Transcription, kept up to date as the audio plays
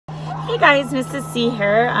Hey guys, Mrs. C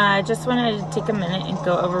here. Just wanted to take a minute and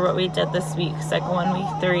go over what we did this week, cycle 1,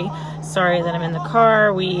 week 3. Sorry that I'm in the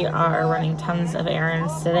car. We are running tons of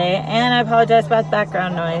errands today, and I apologize about the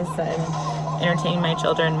background noise. I'm entertaining my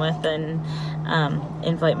children with an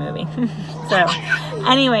in-flight movie. So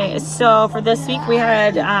anyway, so for this week we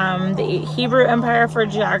had the Hebrew Empire for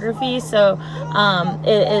geography. So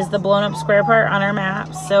it is the blown up square part on our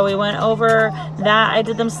map. So we went over that. I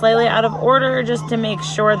did them slightly out of order just to make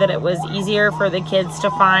sure that it was easier for the kids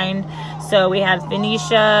to find. So we had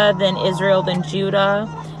Phoenicia, then Israel, then Judah,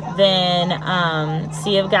 then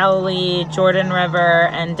Sea of Galilee, Jordan River,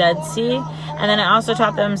 and Dead Sea. And then I also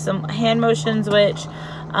taught them some hand motions, which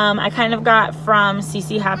I kind of got from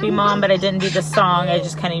CC Happy Mom, but I didn't do the song. I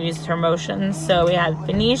just kind of used her motions. So we had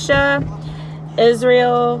Phoenicia,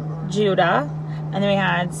 Israel, Judah, and then we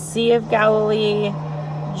had Sea of Galilee,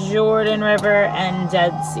 Jordan River, and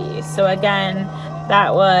Dead Sea. So again,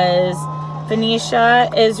 that was Phoenicia,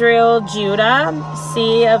 Israel, Judah,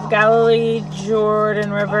 Sea of Galilee,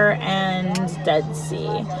 Jordan River, and Dead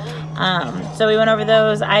Sea. So we went over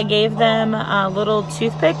those. I gave them little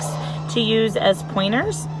toothpicks to use as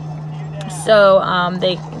pointers. So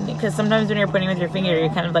because sometimes when you're pointing with your finger, you're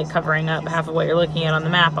kind of like covering up half of what you're looking at on the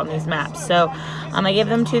map on these maps. So I gave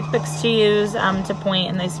them toothpicks to use to point,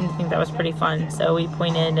 and they seemed to think that was pretty fun. So we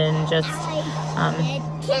pointed and just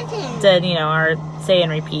did, you know, our say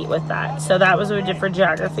and repeat with that. So that was what we did for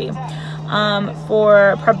geography.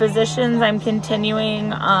 For prepositions, I'm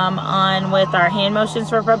continuing on with our hand motions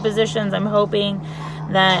for prepositions. I'm hoping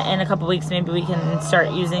that in a couple weeks maybe we can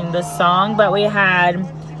start using this song. But we had,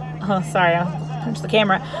 oh sorry, I'll punch the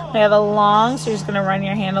camera. We have a long, so you're just gonna run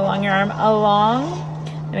your hand along your arm, along.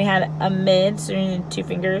 Then we had a mid, so you need 2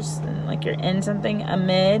 fingers, and like you're in something, a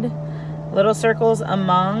mid, little circles,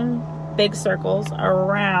 among, big circles,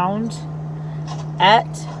 around,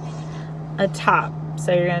 at, a top.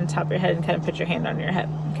 So you're gonna top your head and kind of put your hand on your hip,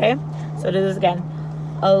 okay? So do this again.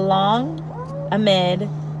 Along, amid,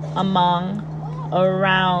 among,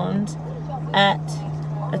 around, at,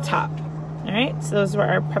 atop. All right, so those were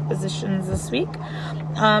our prepositions this week.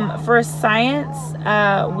 For science,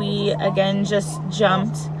 we again just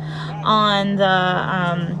jumped on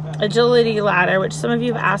the agility ladder, which some of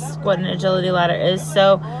you have asked what an agility ladder is.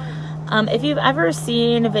 So if you've ever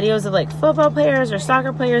seen videos of like football players or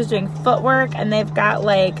soccer players doing footwork, and they've got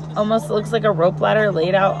like almost looks like a rope ladder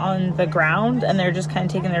laid out on the ground, and they're just kind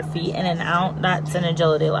of taking their feet in and out, that's an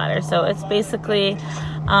agility ladder. So it's basically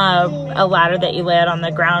a ladder that you lay out on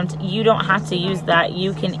the ground. You don't have to use that.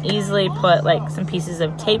 You can easily put like some pieces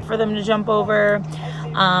of tape for them to jump over.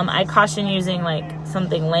 I caution using like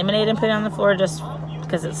something laminated and put it on the floor just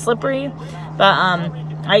because it's slippery, but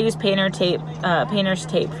I used painter's tape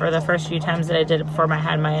for the first few times that I did it before I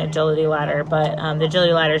had my agility ladder. But the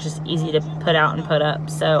agility ladder is just easy to put out and put up.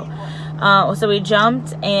 So so we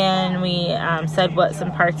jumped, and we said what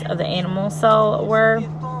some parts of the animal cell were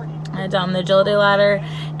on the agility ladder,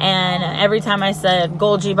 and every time I said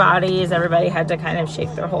Golgi bodies, everybody had to kind of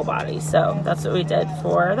shake their whole body. So that's what we did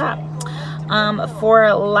for that.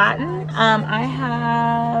 For Latin, I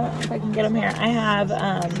have, if I can get them here, I have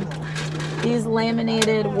these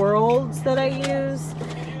laminated worlds that I use,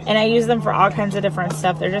 and I use them for all kinds of different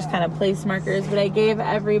stuff. They're just kind of place markers, but I gave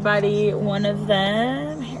everybody one of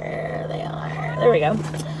them. Here they are. There we go.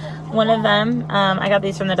 One of them, I got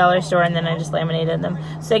these from the dollar store, and then I just laminated them.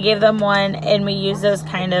 So I gave them one, and we use those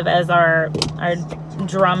kind of as our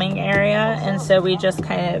drumming area. And so we just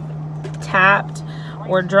kind of tapped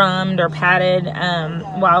or drummed or patted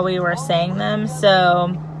while we were saying them.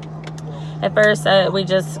 So at first we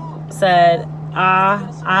just said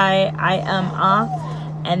I am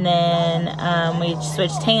and then we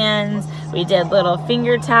switched hands. We did little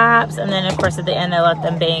finger taps, and then of course at the end I let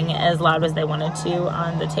them bang as loud as they wanted to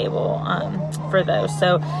on the table for those.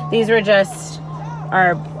 So these were just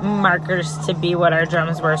our markers to be what our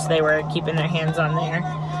drums were, so they were keeping their hands on there.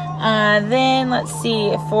 Then let's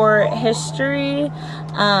see, for history,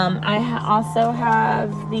 I also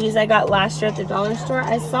have these I got last year at the dollar store.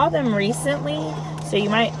 I saw them recently, so you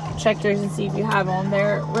might check yours and see if you have them.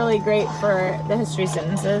 They're really great for the history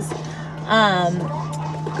sentences.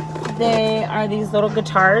 They are these little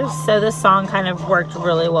guitars, so this song kind of worked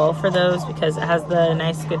really well for those because it has the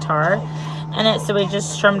nice guitar in it. So we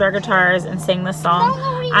just strummed our guitars and sang the song.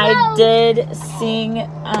 I did sing it's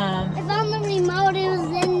on the remote, it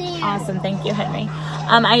was in there. Awesome, thank you, Henry.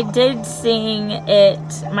 I did sing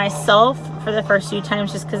it myself for the first few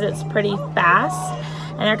times just because it's pretty fast.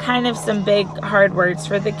 and they're kind of some big hard words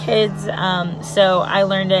for the kids. So I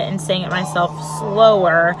learned it and sang it myself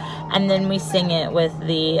slower, and then we sing it with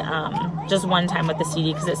the just one time with the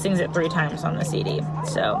CD, because it sings it 3 times on the CD.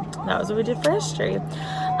 So that was what we did for history.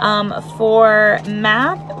 For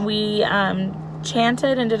math, we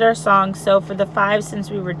chanted and did our song. So for the 5, since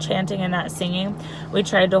we were chanting and not singing, we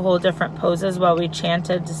tried to hold different poses while we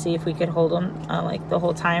chanted to see if we could hold them like the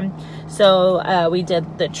whole time. So we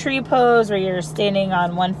did the tree pose, where you're standing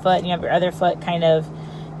on one foot and you have your other foot kind of,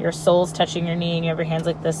 your soles touching your knee, and you have your hands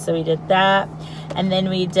like this. So we did that. And then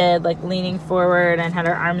we did like leaning forward and had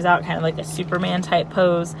our arms out, kind of like a Superman type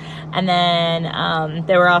pose. And then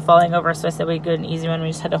they were all falling over, so I said we'd do an easy one. We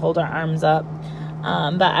just had to hold our arms up.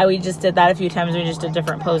 But we just did that a few times. We just did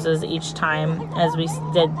different poses each time as we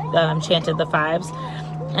did chanted the 5s.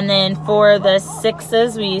 And then for the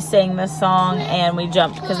 6s, we sang the song and we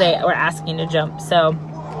jumped, because they were asking to jump. So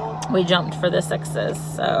we jumped for the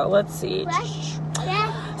 6s. So let's see.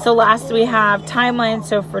 So last we have timeline.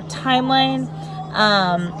 So for timeline,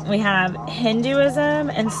 we have Hinduism.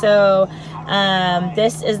 And so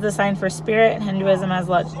this is the sign for spirit. Hinduism has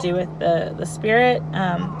a lot to do with the spirit.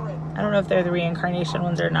 I don't know if they're the reincarnation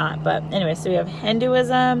ones or not, but anyway, so we have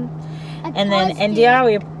Hinduism, and then India,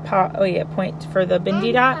 we point for the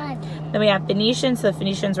Bindi dot. Then we have Phoenicians. So the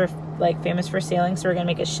Phoenicians were like famous for sailing, so we're gonna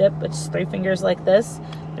make a ship, which is 3 fingers like this,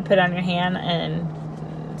 and put it on your hand and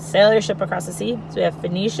sail your ship across the sea. So we have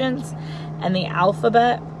Phoenicians, and the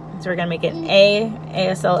alphabet. So we're gonna make it A,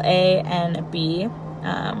 ASLA, and B.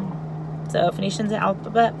 So Phoenicians and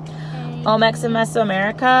alphabet. Olmecs in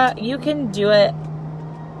Mesoamerica. You can do it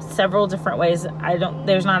several different ways.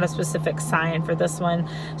 There's not a specific sign for this one.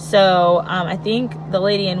 So I think the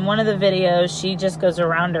lady in one of the videos, she just goes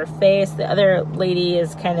around her face. The other lady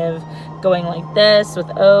is kind of going like this with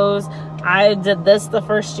O's. I did this the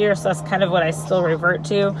first year, so that's kind of what I still revert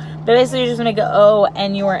to. But basically, you're just gonna go O,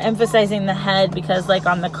 and you are emphasizing the head, because like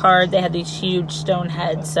on the card, they had these huge stone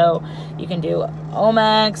heads. So you can do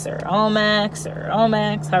Olmecs or Olmecs or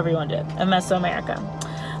Olmecs, however you want to do it, in Mesoamerica.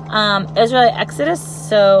 Israelite Exodus.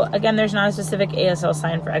 So again, there's not a specific ASL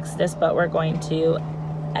sign for Exodus, but we're going to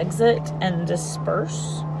exit and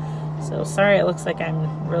disperse. So sorry, it looks like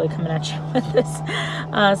I'm really coming at you with this.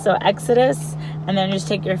 So Exodus, and then just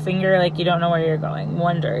take your finger like you don't know where you're going,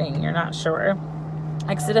 wandering, you're not sure.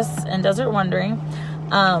 Exodus and desert wandering.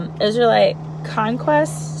 Israelite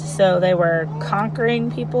conquest, so they were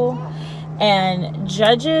conquering people. And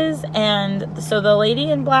judges, and so the lady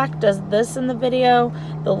in black does this in the video.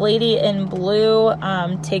 The lady in blue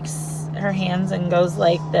takes her hands and goes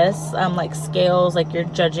like this, like scales, like you're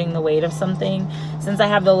judging the weight of something. Since I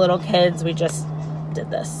have the little kids, we just did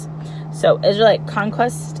this. So Israelite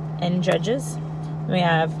conquest and judges. We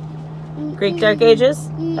have Greek Dark Ages.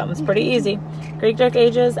 That one's pretty easy. Greek Dark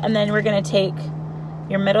Ages, and then we're gonna take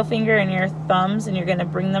your middle finger and your thumbs, and you're gonna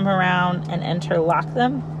bring them around and interlock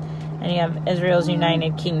them. And you have Israel's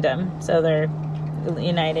United Kingdom. So they're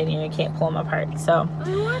united, you can't pull them apart. So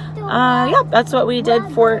yeah, that's what we did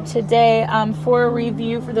for today. For a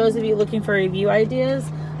review, for those of you looking for review ideas,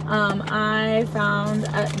 I found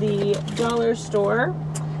at the dollar store,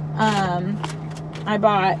 I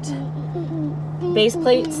bought base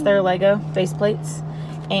plates. They're Lego base plates.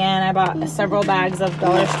 And I bought several bags of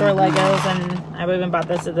dollar store Legos, and I even bought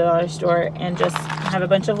this at the dollar store, and just have a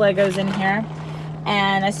bunch of Legos in here.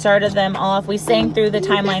 And I started them off. We sang through the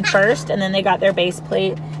timeline first, and then they got their base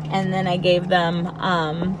plate, and then I gave them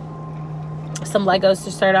some Legos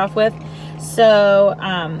to start off with. So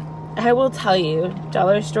I will tell you,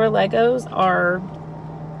 dollar store Legos are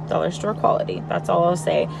dollar store quality. That's all I'll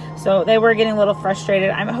say. So they were getting a little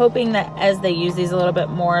frustrated. I'm hoping that as they use these a little bit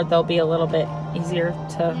more, they'll be a little bit easier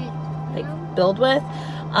to like build with.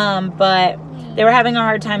 But they were having a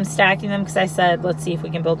hard time stacking them, because I said, let's see if we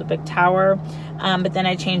can build a big tower. But then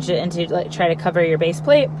I changed it into like try to cover your base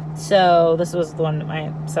plate. So this was the one that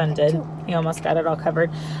my son did. He almost got it all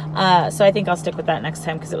covered. So I think I'll stick with that next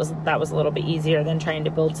time, because that was a little bit easier than trying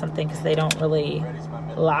to build something, because they don't really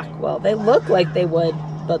lock well. They look like they would,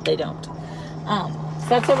 but they don't. So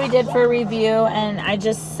that's what we did for a review, and I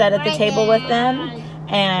just sat at the table with them.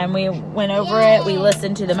 And we went over it. We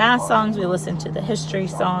listened to the math songs. We listened to the history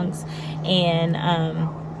songs. And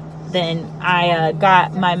then I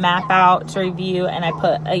got my map out to review. And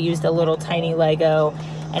I used a little tiny Lego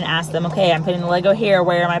and asked them, okay, I'm putting the Lego here.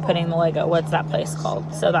 Where am I putting the Lego? What's that place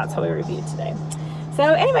called? So that's how we reviewed today. So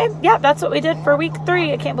anyway, yeah, that's what we did for week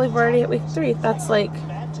 3. I can't believe we're already at week 3. That's like,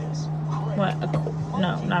 what?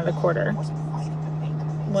 No, not a quarter.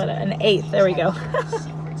 What, an eighth. There we go.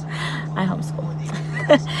 I homeschool.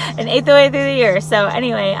 an eighth of the way through the year. So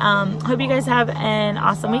anyway, hope you guys have an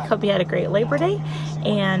awesome week. Hope you had a great Labor Day,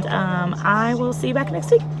 and I will see you back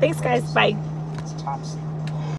next week. Thanks, guys. Bye.